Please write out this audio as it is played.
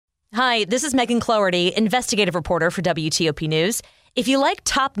Hi, this is Megan Cloherty, investigative reporter for WTOP News. If you like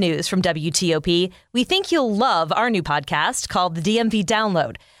top news from WTOP, we think you'll love our new podcast called The DMV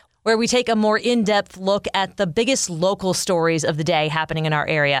Download, where we take a more in-depth look at the biggest local stories of the day happening in our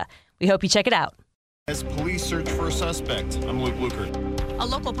area. We hope you check it out. As police search for a suspect, I'm Luke Lukert. A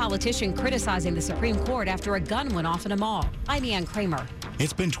local politician criticizing the Supreme Court after a gun went off in a mall. I'm Ann Kramer.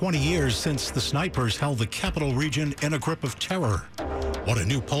 It's been 20 years since the snipers held the capital region in a grip of terror. What a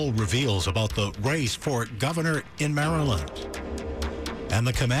new poll reveals about the race for governor in Maryland. And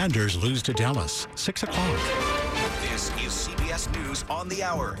the Commanders lose to Dallas, 6 o'clock. This is CBS News on the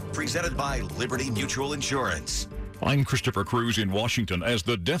Hour, presented by Liberty Mutual Insurance. I'm Christopher Cruz in Washington. As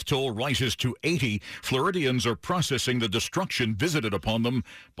the death toll rises to 80, Floridians are processing the destruction visited upon them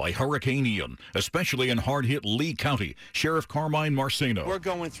by Hurricane Ian, especially in hard-hit Lee County. Sheriff Carmine Marceno. We're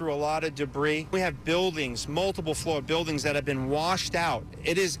going through a lot of debris. We have buildings, multiple floor buildings that have been washed out.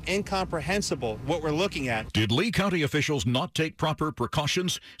 It is incomprehensible what we're looking at. Did Lee County officials not take proper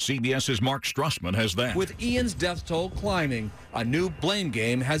precautions? CBS's Mark Strassman has that. With Ian's death toll climbing, a new blame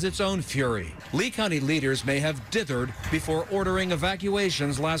game has its own fury. Lee County leaders may have dithered before ordering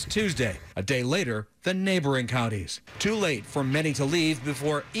evacuations last Tuesday. A day later, the neighboring counties. Too late for many to leave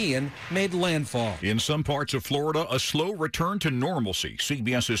before Ian made landfall. In some parts of Florida, a slow return to normalcy.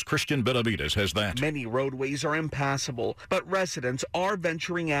 CBS's Christian Benavides has that. Many roadways are impassable, but residents are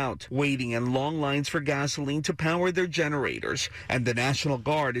venturing out, waiting in long lines for gasoline to power their generators. And the National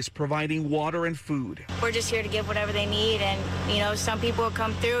Guard is providing water and food. We're just here to give whatever they need. And, some people will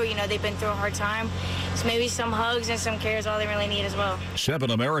come through. They've been through a hard time. So maybe some hugs and some care is all they really need as well. 7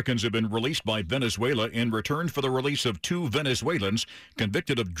 Americans have been released by Venezuela in return for the release of 2 Venezuelans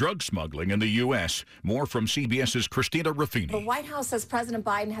convicted of drug smuggling in the U.S. More from CBS's Christina Ruffini. The White House says President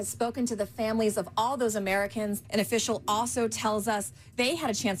Biden has spoken to the families of all those Americans. An official also tells us they had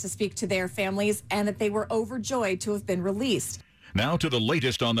a chance to speak to their families and that they were overjoyed to have been released. Now to the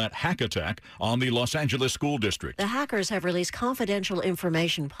latest on that hack attack on the Los Angeles School District. The hackers have released confidential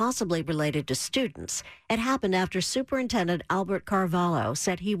information possibly related to students. It happened after Superintendent Albert Carvalho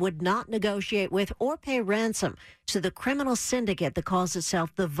said he would not negotiate with or pay ransom to the criminal syndicate that calls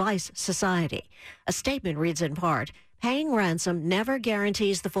itself the Vice Society. A statement reads in part, "Paying ransom never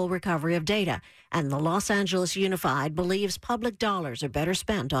guarantees the full recovery of data, and the Los Angeles Unified believes public dollars are better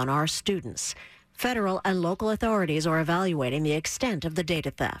spent on our students." Federal and local authorities are evaluating the extent of the data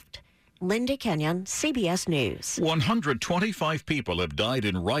theft. Lindy Kenyon, CBS News. 125 people have died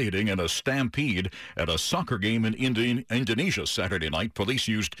in rioting in a stampede at a soccer game in Indonesia Saturday night. Police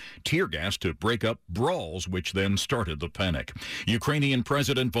used tear gas to break up brawls, which then started the panic. Ukrainian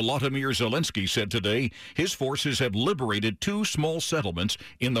President Volodymyr Zelensky said today his forces have liberated 2 small settlements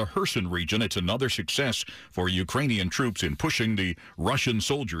in the Kherson region. It's another success for Ukrainian troops in pushing the Russian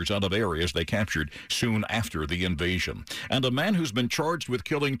soldiers out of areas they captured soon after the invasion. And a man who's been charged with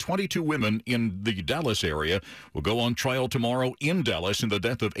killing 22 women in the Dallas area will go on trial tomorrow in Dallas in the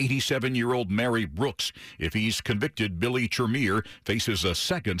death of 87-year-old Mary Brooks. If he's convicted, Billy Chermier faces a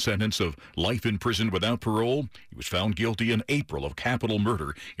second sentence of life in prison without parole. He was found guilty in April of capital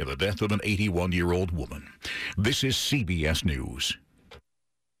murder in the death of an 81-year-old woman. This is CBS News.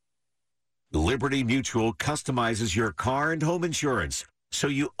 Liberty Mutual customizes your car and home insurance, so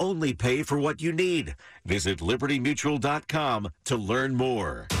you only pay for what you need. Visit libertymutual.com to learn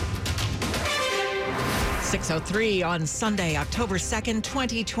more. 6:03 on Sunday, October 2nd,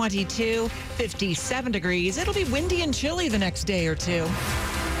 2022, 57 degrees. It'll be windy and chilly the next day or two.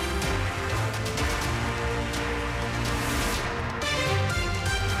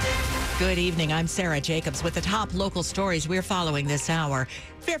 Good evening. I'm Sarah Jacobs with the top local stories we're following this hour.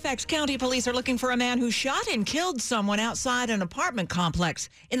 Fairfax County police are looking for a man who shot and killed someone outside an apartment complex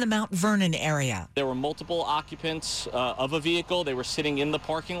in the Mount Vernon area. There were multiple occupants of a vehicle. They were sitting in the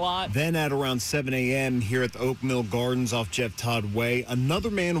parking lot. Then at around 7 a.m. here at the Oak Mill Gardens off Jeff Todd Way,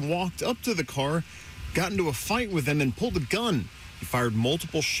 another man walked up to the car, got into a fight with them, and pulled a gun. He fired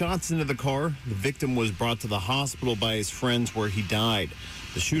multiple shots into the car. The victim was brought to the hospital by his friends where he died.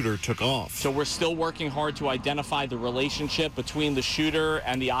 The shooter took off. So we're still working hard to identify the relationship between the shooter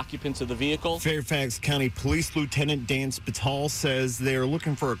and the occupants of the vehicle. Fairfax County Police Lieutenant Dan Spital says they are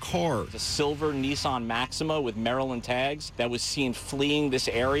looking for a car. A silver Nissan Maxima with Maryland tags that was seen fleeing this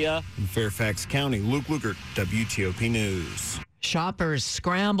area. In Fairfax County, Luke Lukert, WTOP News. Shoppers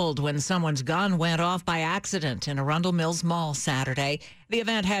scrambled when someone's gun went off by accident in Arundel Mills Mall Saturday. The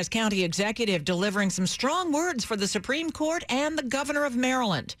event has county executive delivering some strong words for the Supreme Court and the governor of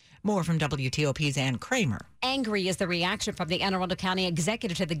Maryland. More from WTOP's Ann Kramer. Angry is the reaction from the Anne Arundel County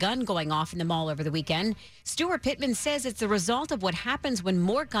executive to the gun going off in the mall over the weekend. Stuart Pittman says it's the result of what happens when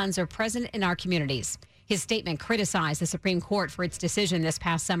more guns are present in our communities. His statement criticized the Supreme Court for its decision this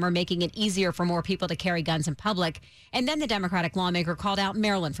past summer, making it easier for more people to carry guns in public. And then the Democratic lawmaker called out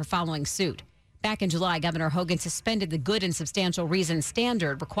Maryland for following suit. Back in July, Governor Hogan suspended the good and substantial reason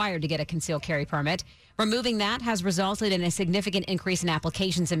standard required to get a concealed carry permit. Removing that has resulted in a significant increase in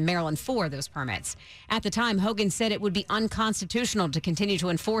applications in Maryland for those permits. At the time, Hogan said it would be unconstitutional to continue to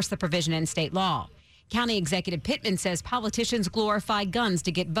enforce the provision in state law. County Executive Pittman says politicians glorify guns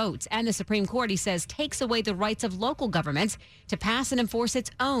to get votes, and the Supreme Court, he says, takes away the rights of local governments to pass and enforce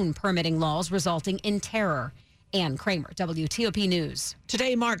its own permitting laws, resulting in terror. Ann Kramer, WTOP News.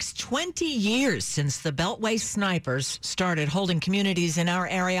 Today marks 20 years since the Beltway snipers started holding communities in our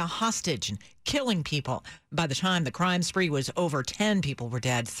area hostage and killing people. By the time the crime spree was over, 10 people were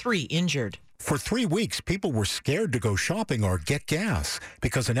dead, 3 injured. For 3 weeks, people were scared to go shopping or get gas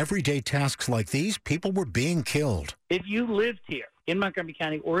because in everyday tasks like these, people were being killed. If you lived here in Montgomery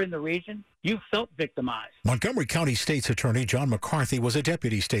County or in the region, you felt victimized. Montgomery County State's Attorney John McCarthy was a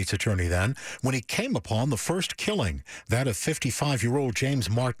deputy state's attorney then when he came upon the first killing, that of 55-year-old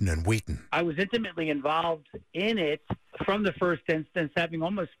James Martin in Wheaton. I was intimately involved in it from the first instance, having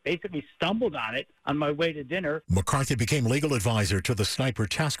almost basically stumbled on it on my way to dinner. McCarthy became legal advisor to the Sniper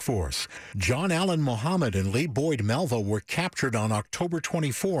Task Force. John Allen Muhammad and Lee Boyd Melva were captured on October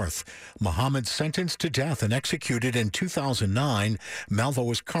 24th. Muhammad sentenced to death and executed in 2009. Melva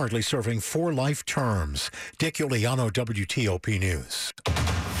was currently serving 4 life terms. Dick Iuliano, WTOP News.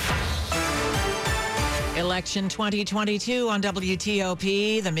 Election 2022 on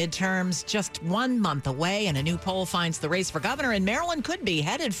WTOP. The midterms just 1 month away, and a new poll finds the race for governor in Maryland could be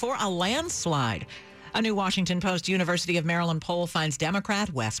headed for a landslide. A new Washington Post University of Maryland poll finds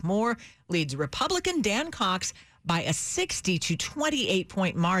Democrat Wes Moore leads Republican Dan Cox by a 60 to 28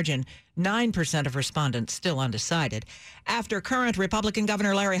 point margin. 9% of respondents still undecided. After current Republican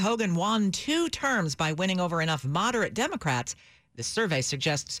Governor Larry Hogan won 2 terms by winning over enough moderate Democrats, the survey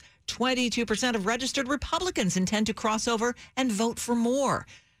suggests 22% of registered Republicans intend to cross over and vote for Moore.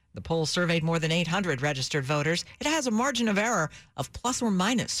 The poll surveyed more than 800 registered voters. It has a margin of error of plus or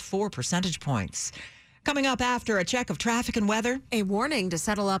minus 4 percentage points. Coming up after a check of traffic and weather. A warning to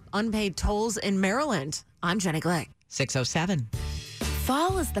settle up unpaid tolls in Maryland. I'm Jenny Glick. 6:07.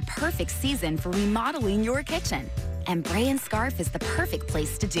 Fall is the perfect season for remodeling your kitchen, and Bray & Scarf is the perfect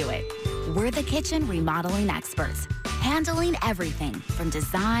place to do it. We're the kitchen remodeling experts, handling everything from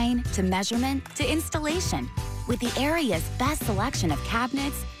design to measurement to installation, with the area's best selection of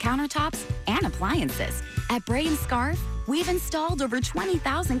cabinets, countertops, and appliances. At Bray & Scarf, we've installed over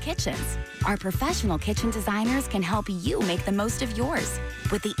 20,000 kitchens. Our professional kitchen designers can help you make the most of yours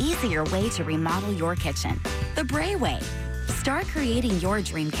with the easier way to remodel your kitchen, the Bray way. Start creating your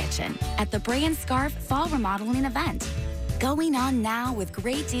dream kitchen at the Bray & Scarf Fall Remodeling event. Going on now with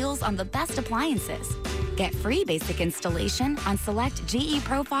great deals on the best appliances. Get free basic installation on select GE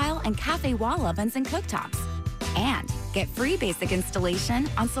Profile and Cafe wall ovens and cooktops. And get free basic installation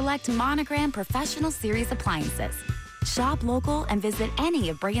on select Monogram Professional Series appliances. Shop local and visit any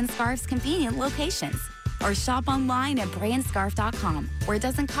of Bray & Scarf's convenient locations. Or shop online at brayandscarf.com, where it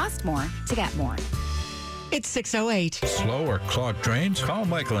doesn't cost more to get more. It's 6:08. Slow or clogged drains? Call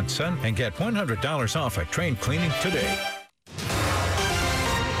Michael & Son and get $100 off at drain cleaning today.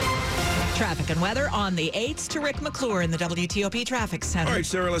 Traffic and weather on the 8s to Rick McClure in the WTOP Traffic Center. All right,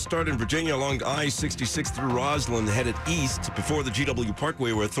 Sarah, let's start in Virginia along I-66 through Roslyn, headed east before the GW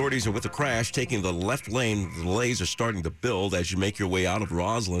Parkway, where authorities are with a crash taking the left lane. The delays are starting to build as you make your way out of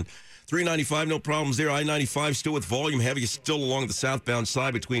Roslyn. 395, no problems there. I-95 still with volume heavy, still along the southbound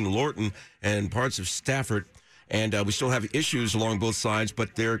side between Lorton and parts of Stafford. And we still have issues along both sides,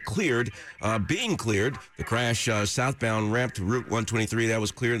 but they're cleared, being cleared. The crash southbound ramp to Route 123, that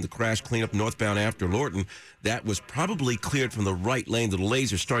was cleared. And the crash cleanup northbound after Lorton, that was probably cleared from the right lane. The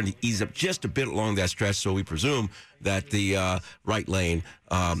delays are starting to ease up just a bit along that stretch, so we presume that the right lane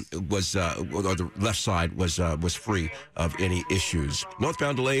or the left side was free of any issues.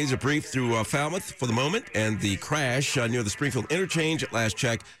 Northbound delays are brief through Falmouth for the moment, and the crash near the Springfield interchange at last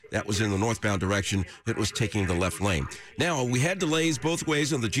check, that was in the northbound direction. It was taking the left lane. Now, we had delays both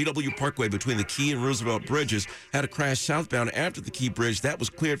ways on the GW Parkway between the Key and Roosevelt bridges. Had a crash southbound after the Key Bridge. That was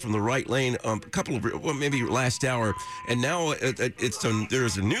cleared from the right lane a couple of, well, maybe last hour. And now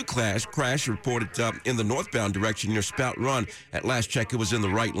there's a new crash reported in the northbound direction direction near Spout Run. At last check, it was in the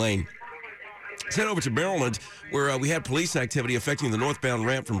right lane. Let's head over to Maryland, where we had police activity affecting the northbound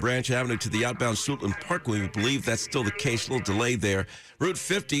ramp from Branch Avenue to the outbound Suitland Parkway. We believe that's still the case. A little delay there. Route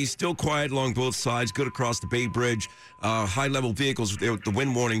 50, still quiet along both sides. Good across the Bay Bridge. High-level vehicles, the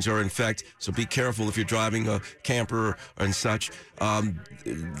wind warnings are in effect, so be careful if you're driving a camper and such.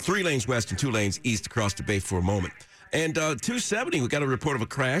 3 lanes west and 2 lanes east across the Bay for a moment. And 270, we got a report of a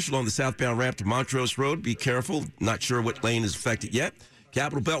crash along the southbound ramp to Montrose Road. Be careful. Not sure what lane is affected yet.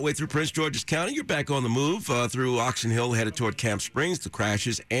 Capital Beltway through Prince George's County. You're back on the move through Oxon Hill, headed toward Camp Springs. The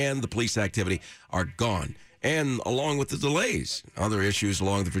crashes and the police activity are gone. And along with the delays, other issues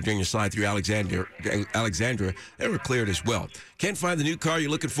along the Virginia side through Alexandria, they were cleared as well. Can't find the new car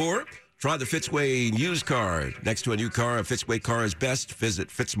you're looking for? Try the Fitzway used car. Next to a new car, a Fitzway car is best. Visit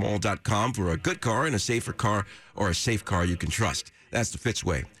fitzmall.com for a good car and a safer car or a safe car you can trust. That's the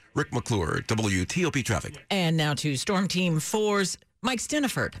Fitzway. Rick McClure, WTOP Traffic. And now to Storm Team 4's Mike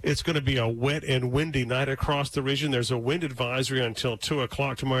Stiniford. It's going to be a wet and windy night across the region. There's a wind advisory until 2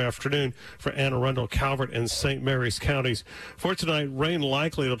 o'clock tomorrow afternoon for Anne Arundel, Calvert, and St. Mary's counties. For tonight, rain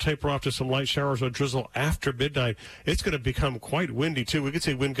likely. It'll taper off to some light showers or drizzle after midnight. It's going to become quite windy, too. We could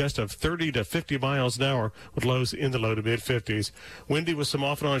see wind gusts of 30 to 50 miles an hour with lows in the low to mid-50s. Windy with some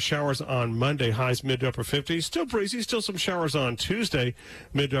off and on showers on Monday, highs mid to upper 50s. Still breezy, still some showers on Tuesday,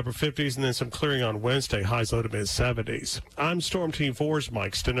 mid to upper 50s, and then some clearing on Wednesday, highs low to mid-70s. I'm Storm Team 4's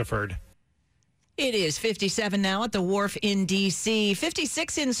Mike Stiniford. It is 57 now at the Wharf in D.C.,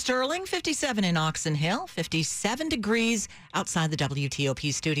 56 in Sterling, 57 in Oxon Hill, 57 degrees outside the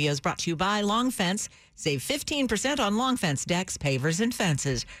WTOP studios, brought to you by Long Fence. Save 15% on Long Fence decks, pavers, and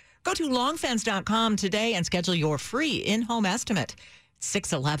fences. Go to longfence.com today and schedule your free in-home estimate.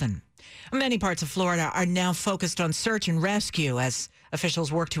 6:11. Many parts of Florida are now focused on search and rescue as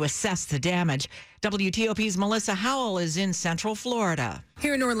officials work to assess the damage. WTOP's Melissa Howell is in Central Florida.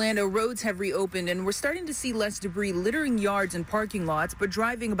 Here in Orlando, roads have reopened and we're starting to see less debris littering yards and parking lots, but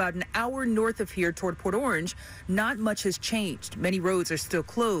driving about an hour north of here toward Port Orange, not much has changed. Many roads are still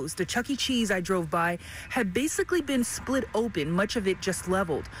closed. The Chuck E. Cheese I drove by had basically been split open, much of it just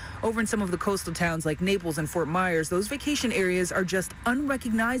leveled. Over in some of the coastal towns like Naples and Fort Myers, those vacation areas are just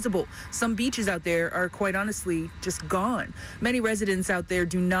unrecognizable. Some beaches out there are quite honestly just gone. Many residents out there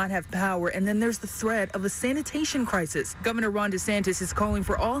do not have power, and then there's the threat of a sanitation crisis. Governor Ron DeSantis is calling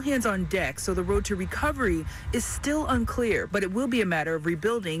for all hands on deck, so the road to recovery is still unclear, but it will be a matter of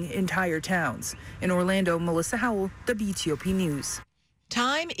rebuilding entire towns. In Orlando, Melissa Howell, WTOP News.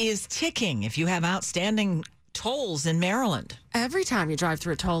 Time is ticking if you have outstanding tolls in Maryland. Every time you drive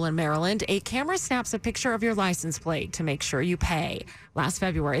through a toll in Maryland, a camera snaps a picture of your license plate to make sure you pay. Last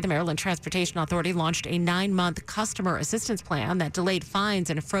February, the Maryland Transportation Authority launched a 9-month customer assistance plan that delayed fines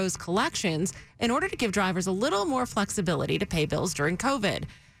and froze collections in order to give drivers a little more flexibility to pay bills during COVID.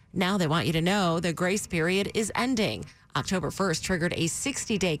 Now they want you to know the grace period is ending. October 1st triggered a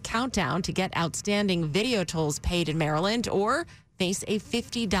 60-day countdown to get outstanding video tolls paid in Maryland or face a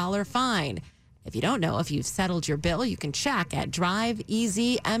 $50 fine. If you don't know if you've settled your bill, you can check at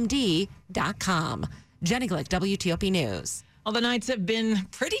driveeasymd.com. Jenny Glick, WTOP News. Well, the nights have been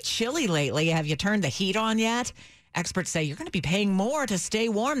pretty chilly lately. Have you turned the heat on yet? Experts say you're going to be paying more to stay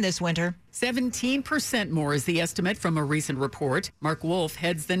warm this winter. 17% more is the estimate from a recent report. Mark Wolf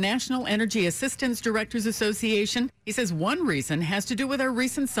heads the National Energy Assistance Directors Association. He says one reason has to do with our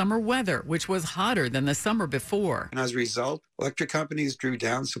recent summer weather, which was hotter than the summer before. And as a result, electric companies drew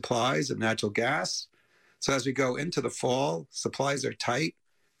down supplies of natural gas. So as we go into the fall, supplies are tight.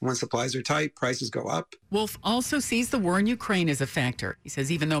 When supplies are tight, prices go up. Wolf also sees the war in Ukraine as a factor. He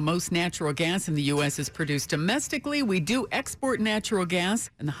says even though most natural gas in the U.S. is produced domestically, we do export natural gas,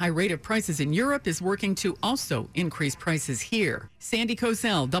 and the high rate of prices in Europe is working to also increase prices here. Sandy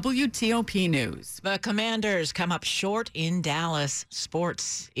Kozel, WTOP News. The Commanders come up short in Dallas.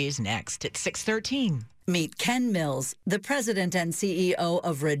 Sports is next at 6:13. Meet Ken Mills, the president and CEO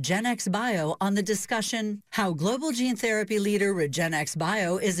of REGENXBIO, on the discussion, how global gene therapy leader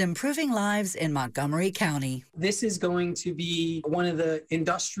REGENXBIO is improving lives in Montgomery County. This is going to be one of the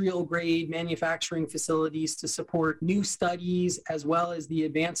industrial-grade manufacturing facilities to support new studies as well as the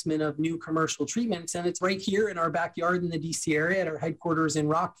advancement of new commercial treatments. And it's right here in our backyard in the D.C. area at our headquarters in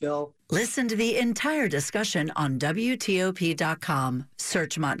Rockville. Listen to the entire discussion on WTOP.com.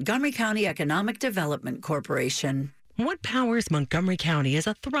 Search Montgomery County Economic Development Corporation. What powers Montgomery County as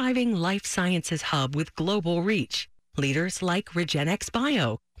a thriving life sciences hub with global reach? Leaders like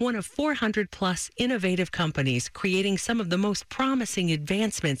REGENXBIO, one of 400-plus innovative companies creating some of the most promising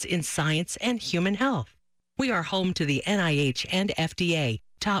advancements in science and human health. We are home to the NIH and FDA,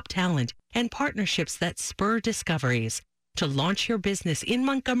 top talent, and partnerships that spur discoveries. To launch your business in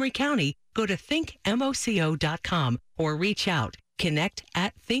Montgomery County, go to thinkmoco.com or reach out.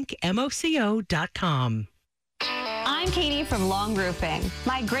 Connect@thinkmoco.com. I'm Katie from Long Roofing.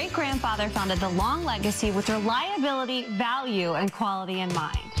 My great-grandfather founded the Long legacy with reliability, value, and quality in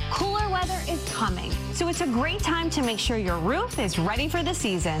mind. Cooler weather is coming, so it's a great time to make sure your roof is ready for the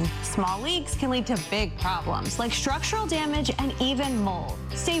season. Small leaks can lead to big problems like structural damage and even mold.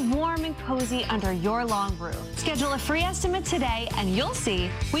 Stay warm and cozy under your Long roof. Schedule a free estimate today and you'll see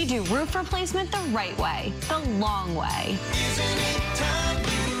we do roof replacement the right way, the long way. Isn't it time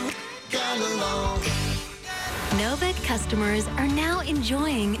you got along? Novec customers are now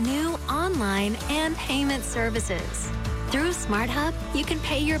enjoying new online and payment services. Through SmartHub, you can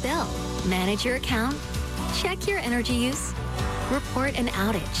pay your bill, manage your account, check your energy use, report an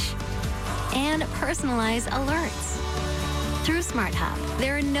outage, and personalize alerts. Through SmartHub,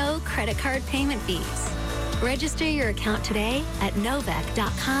 there are no credit card payment fees. Register your account today at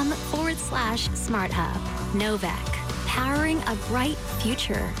novec.com/SmartHub. Novec, powering a bright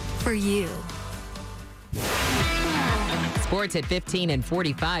future for you. Sports at 15 and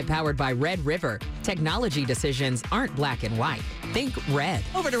 45, powered by Red River. Technology decisions aren't black and white. Think red.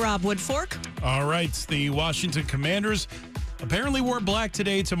 Over to Rob Woodfork. All right, the Washington Commanders apparently wore black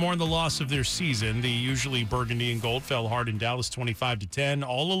today to mourn the loss of their season. The usually burgundy and gold fell hard in Dallas 25-10.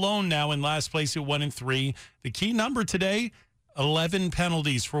 All alone now in last place at 1-3. The key number today, 11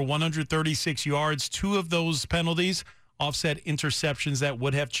 penalties for 136 yards. 2 of those penalties offset interceptions that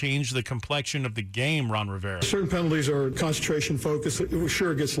would have changed the complexion of the game, Ron Rivera. Certain penalties are concentration focused.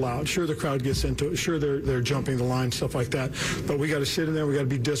 Sure, it gets loud. Sure, the crowd gets into it. Sure, they're jumping the line, stuff like that. But we got to sit in there. We got to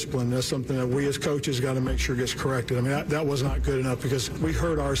be disciplined. That's something that we as coaches got to make sure gets corrected. I mean, that was not good enough because we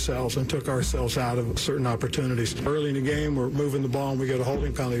hurt ourselves and took ourselves out of certain opportunities. Early in the game, we're moving the ball and we get a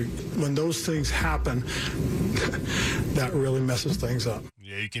holding penalty. When those things happen, that really messes things up.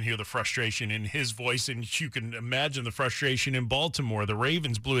 Yeah, you can hear the frustration in his voice, and you can imagine the frustration in Baltimore. The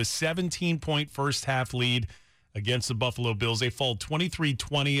Ravens blew a 17-point first-half lead against the Buffalo Bills. They fall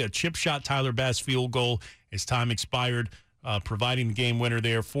 23-20, a chip shot Tyler Bass field goal as time expired, providing the game winner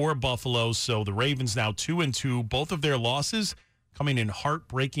there for Buffalo. So the Ravens now 2-2, both of their losses coming in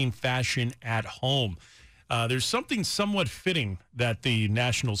heartbreaking fashion at home. There's something somewhat fitting that the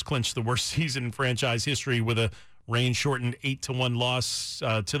Nationals clinched the worst season in franchise history with a rain-shortened 8-1 loss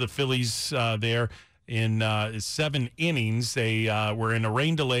to the Phillies there in 7 innings. They were in a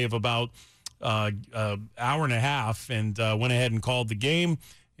rain delay of about an hour and a half and went ahead and called the game.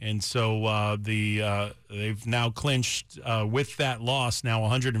 And so they've now clinched with that loss, now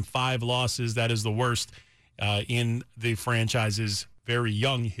 105 losses. That is the worst in the franchise's very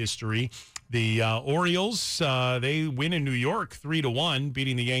young history. The Orioles, they win in New York 3-1,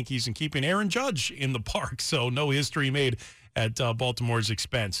 beating the Yankees and keeping Aaron Judge in the park. So no history made at Baltimore's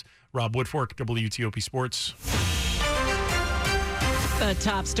expense. Rob Woodfork, WTOP Sports. The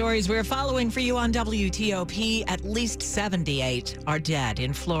top stories we're following for you on WTOP, at least 78 are dead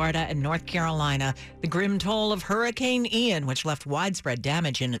in Florida and North Carolina. The grim toll of Hurricane Ian, which left widespread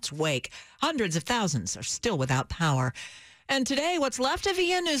damage in its wake. Hundreds of thousands are still without power. And today, what's left of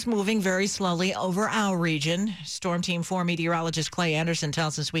Ian is moving very slowly over our region. Storm Team 4 meteorologist Clay Anderson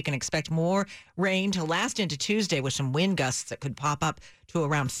tells us we can expect more rain to last into Tuesday with some wind gusts that could pop up to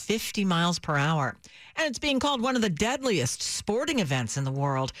around 50 miles per hour. And it's being called one of the deadliest sporting events in the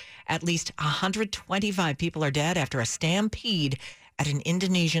world. At least 125 people are dead after a stampede at an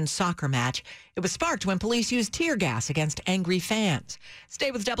Indonesian soccer match. It was sparked when police used tear gas against angry fans.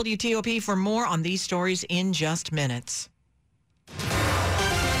 Stay with WTOP for more on these stories in just minutes.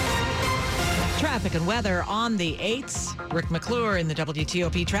 Traffic and weather on the 8s. Rick McClure in the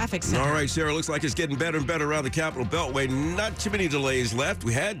WTOP Traffic Center. All right, Sarah, looks like it's getting better and better around the Capital Beltway. Not too many delays left.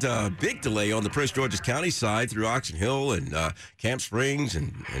 We had a big delay on the Prince George's County side through Oxon Hill and Camp Springs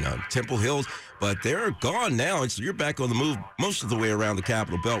and Temple Hills, but they're gone now, and so you're back on the move most of the way around the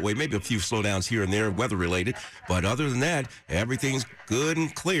Capital Beltway. Maybe a few slowdowns here and there, weather-related, but other than that, everything's good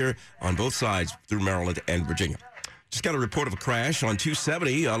and clear on both sides through Maryland and Virginia. Just got a report of a crash on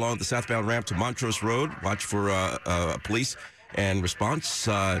 270 along the southbound ramp to Montrose Road. Watch for police and response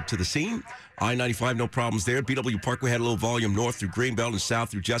to the scene. I-95, no problems there. BW Parkway had a little volume north through Greenbelt and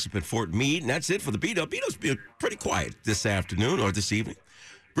south through Jessup and Fort Meade. And that's it for the Beto. Beto's been pretty quiet this afternoon or this evening.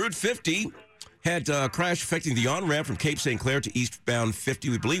 Route 50 had a crash affecting the on-ramp from Cape St. Clair to eastbound 50.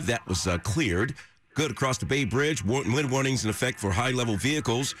 We believe that was cleared. Good across the Bay Bridge. Wind warnings in effect for high-level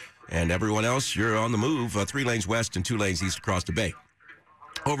vehicles. And everyone else, you're on the move. 3 lanes west and 2 lanes east across the bay.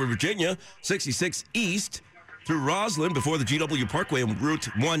 Over Virginia, 66 east through Roslyn before the GW Parkway on Route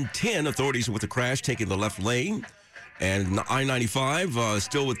 110. Authorities with the crash taking the left lane. And I-95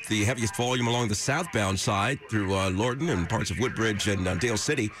 still with the heaviest volume along the southbound side through Lorton and parts of Woodbridge and Dale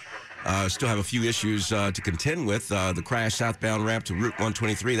City. Still have a few issues to contend with. The crash southbound ramp to Route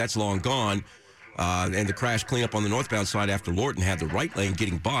 123, that's long gone. And the crash cleanup on the northbound side after Lorton had the right lane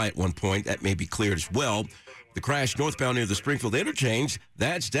getting by at one point. That may be cleared as well. The crash northbound near the Springfield interchange,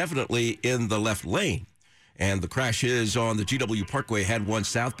 that's definitely in the left lane. And the crash is on the GW Parkway, had one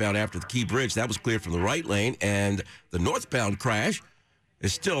southbound after the Key Bridge. That was cleared from the right lane. And the northbound crash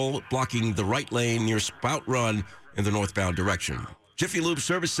is still blocking the right lane near Spout Run in the northbound direction. Jiffy Lube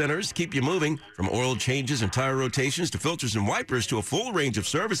Service Centers keep you moving. From oil changes and tire rotations to filters and wipers to a full range of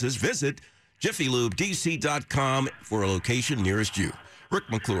services, visit JiffyLubeDC.com for a location nearest you. Rick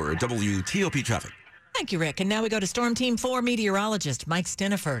McClure, WTOP Traffic. Thank you, Rick. And now we go to Storm Team 4 meteorologist Mike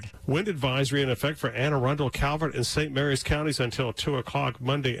Stiniford. Wind advisory in effect for Anne Arundel, Calvert, and St. Mary's counties until 2 o'clock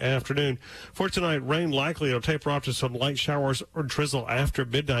Monday afternoon. For tonight, rain likely. It'll taper off to some light showers or drizzle after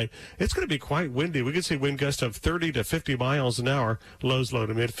midnight. It's going to be quite windy. We could see wind gusts of 30 to 50 miles an hour, lows low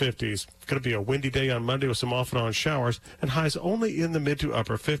to mid-50s. It's going to be a windy day on Monday with some off-and-on showers and highs only in the mid to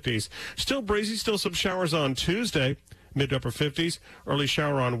upper 50s. Still breezy, still some showers on Tuesday. Mid to upper 50s. Early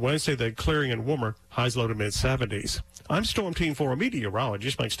shower on Wednesday, then clearing and warmer. Highs low to mid 70s. I'm Storm Team 4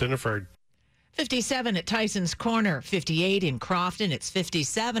 meteorologist Mike Stiniford. 57 at Tyson's Corner, 58 in Crofton. It's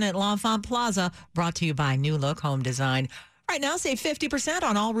 57 at L'Enfant Plaza, brought to you by New Look Home Design. Right now, save 50%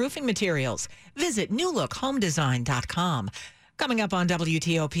 on all roofing materials. Visit newlookhomedesign.com. Coming up on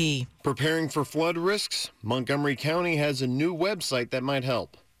WTOP. Preparing for flood risks? Montgomery County has a new website that might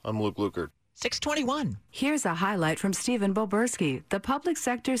help. I'm Luke Lukert. 621. Here's a highlight from Stephen Boberski, the public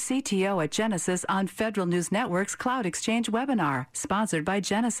sector CTO at Genesis, on Federal News Network's Cloud Exchange webinar, sponsored by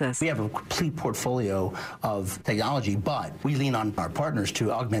Genesis. We have a complete portfolio of technology, but we lean on our partners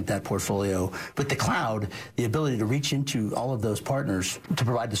to augment that portfolio. With the cloud, the ability to reach into all of those partners to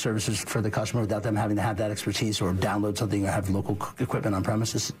provide the services for the customer without them having to have that expertise or download something or have local equipment on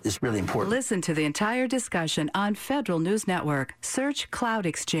premises is really important. Listen to the entire discussion on Federal News Network. Search Cloud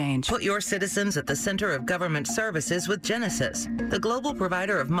Exchange. Put your citizens at the center of government services with Genesis, the global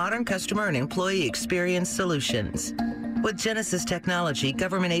provider of modern customer and employee experience solutions. With Genesis technology,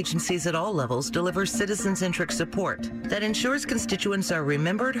 government agencies at all levels deliver citizen-centric support that ensures constituents are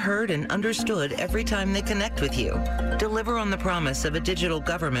remembered, heard, and understood every time they connect with you. Deliver on the promise of a digital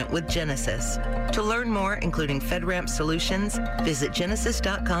government with Genesis. To learn more, including FedRAMP solutions, visit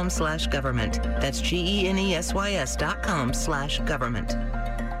genesis.com/government. That's GENESYS.com/government.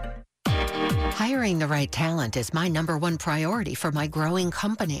 Hiring the right talent is my #1 priority for my growing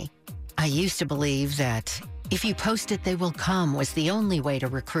company. I used to believe that if you post it, they will come was the only way to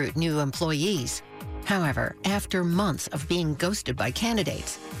recruit new employees. However, after months of being ghosted by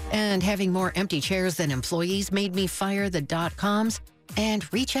candidates and having more empty chairs than employees made me fire the .coms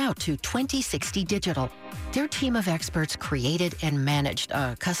and reach out to 2060 Digital. Their team of experts created and managed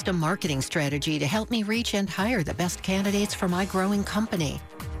a custom marketing strategy to help me reach and hire the best candidates for my growing company.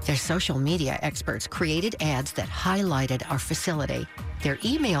 Their social media experts created ads that highlighted our facility. Their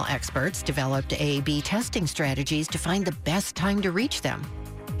email experts developed A/B testing strategies to find the best time to reach them.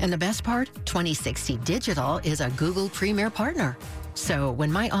 And the best part, 2060 Digital is a Google Premier partner. So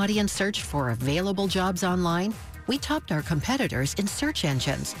when my audience searched for available jobs online, we topped our competitors in search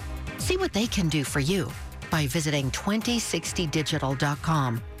engines. See what they can do for you by visiting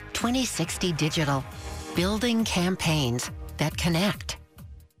 2060digital.com. 2060 Digital, building campaigns that connect.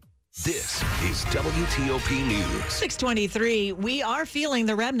 This is WTOP News. 623, we are feeling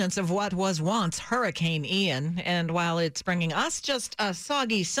the remnants of what was once Hurricane Ian. And while it's bringing us just a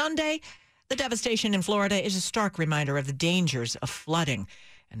soggy Sunday, the devastation in Florida is a stark reminder of the dangers of flooding.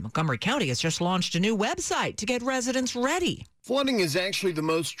 And Montgomery County has just launched a new website to get residents ready. Flooding is actually the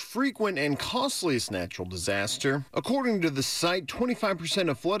most frequent and costliest natural disaster. According to the site, 25%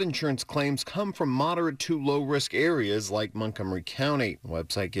 of flood insurance claims come from moderate to low-risk areas like Montgomery County. The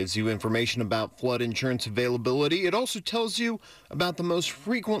website gives you information about flood insurance availability. It also tells you about the most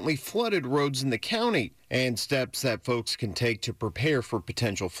frequently flooded roads in the county and steps that folks can take to prepare for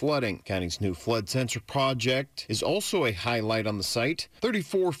potential flooding. County's new flood sensor project is also a highlight on the site.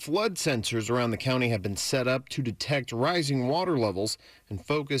 34 flood sensors around the county have been set up to detect rising water levels and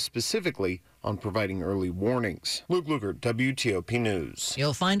focus specifically on providing early warnings. Luke Lukert, WTOP News.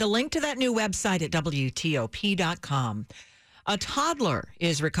 You'll find a link to that new website at WTOP.com. A toddler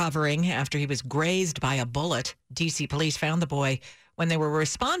is recovering after he was grazed by a bullet. D.C. police found the boy when they were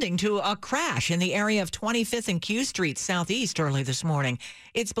responding to a crash in the area of 25th and Q Street Southeast early this morning.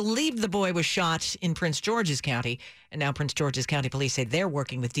 It's believed the boy was shot in Prince George's County, and now Prince George's County Police say they're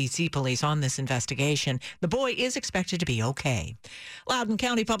working with D.C. police on this investigation. The boy is expected to be okay. Loudoun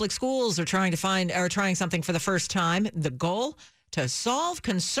County Public Schools are trying something for the first time. The goal? To solve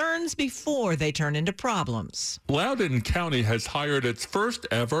concerns before they turn into problems. Loudoun County has hired its first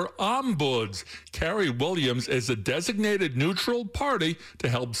ever ombuds. Carrie Williams is a designated neutral party to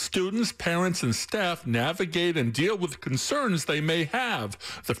help students, parents, and staff navigate and deal with concerns they may have.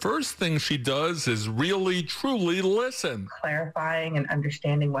 The first thing she does is really, truly listen. Clarifying and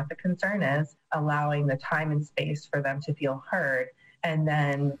understanding what the concern is, allowing the time and space for them to feel heard, and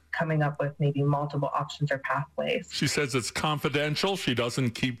then coming up with maybe multiple options or pathways. She says it's confidential. She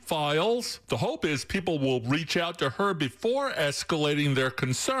doesn't keep files. The hope is people will reach out to her before escalating their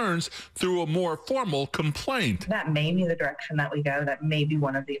concerns through a more formal complaint. That may be the direction that we go. That may be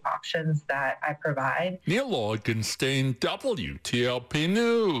one of the options that I provide. Neil Augenstein, WTOP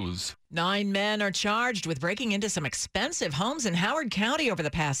News. 9 men are charged with breaking into some expensive homes in Howard County over the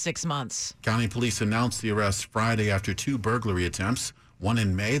past 6 months. County police announced the arrest Friday after 2 burglary attempts, one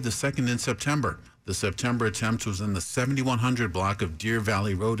in May, the second in September. The September attempt was in the 7100 block of Deer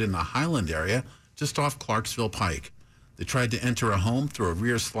Valley Road in the Highland area, just off Clarksville Pike. They tried to enter a home through a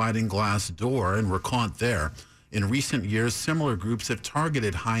rear sliding glass door and were caught there. In recent years, similar groups have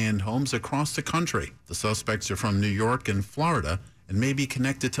targeted high-end homes across the country. The suspects are from New York and Florida and may be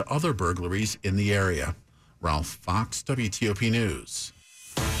connected to other burglaries in the area. Ralph Fox, WTOP News.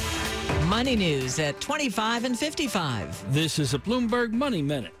 Money news at 25 and 55. This is a Bloomberg Money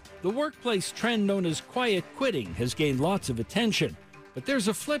Minute. The workplace trend known as quiet quitting has gained lots of attention. But there's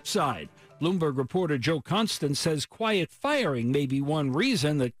a flip side. Bloomberg reporter Joe Constant says quiet firing may be one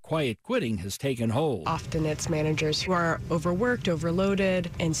reason that quiet quitting has taken hold. Often it's managers who are overworked, overloaded,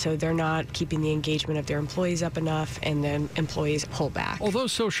 and so they're not keeping the engagement of their employees up enough, and then employees pull back. Although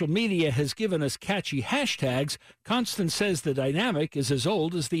social media has given us catchy hashtags, Constant says the dynamic is as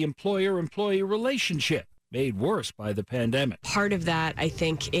old as the employer-employee relationship, made worse by the pandemic. Part of that, I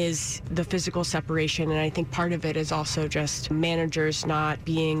think, is the physical separation, and I think part of it is also just managers not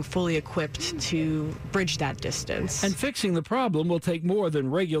being fully equipped to bridge that distance. And fixing the problem will take more than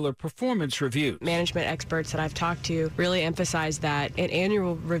regular performance reviews. Management experts that I've talked to really emphasize that an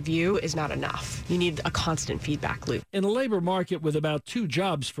annual review is not enough. You need a constant feedback loop. In a labor market with about 2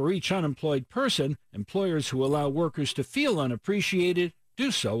 jobs for each unemployed person, employers who allow workers to feel unappreciated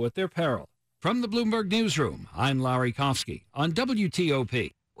do so at their peril. From the Bloomberg Newsroom, I'm Larry Kofsky on WTOP.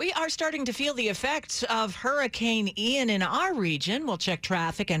 We are starting to feel the effects of Hurricane Ian in our region. We'll check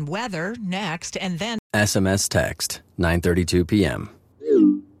traffic and weather next, and then SMS text, 9:32 p.m.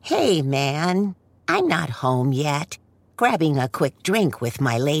 Hey, man. I'm not home yet. Grabbing a quick drink with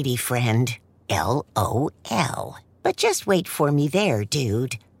my lady friend. LOL. But just wait for me there,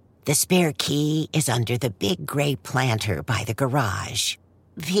 dude. The spare key is under the big gray planter by the garage.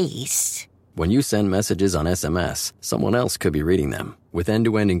 Peace. When you send messages on SMS, someone else could be reading them. With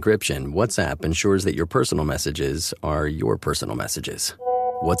end-to-end encryption, WhatsApp ensures that your personal messages are your personal messages.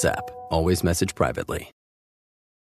 WhatsApp. Always message privately.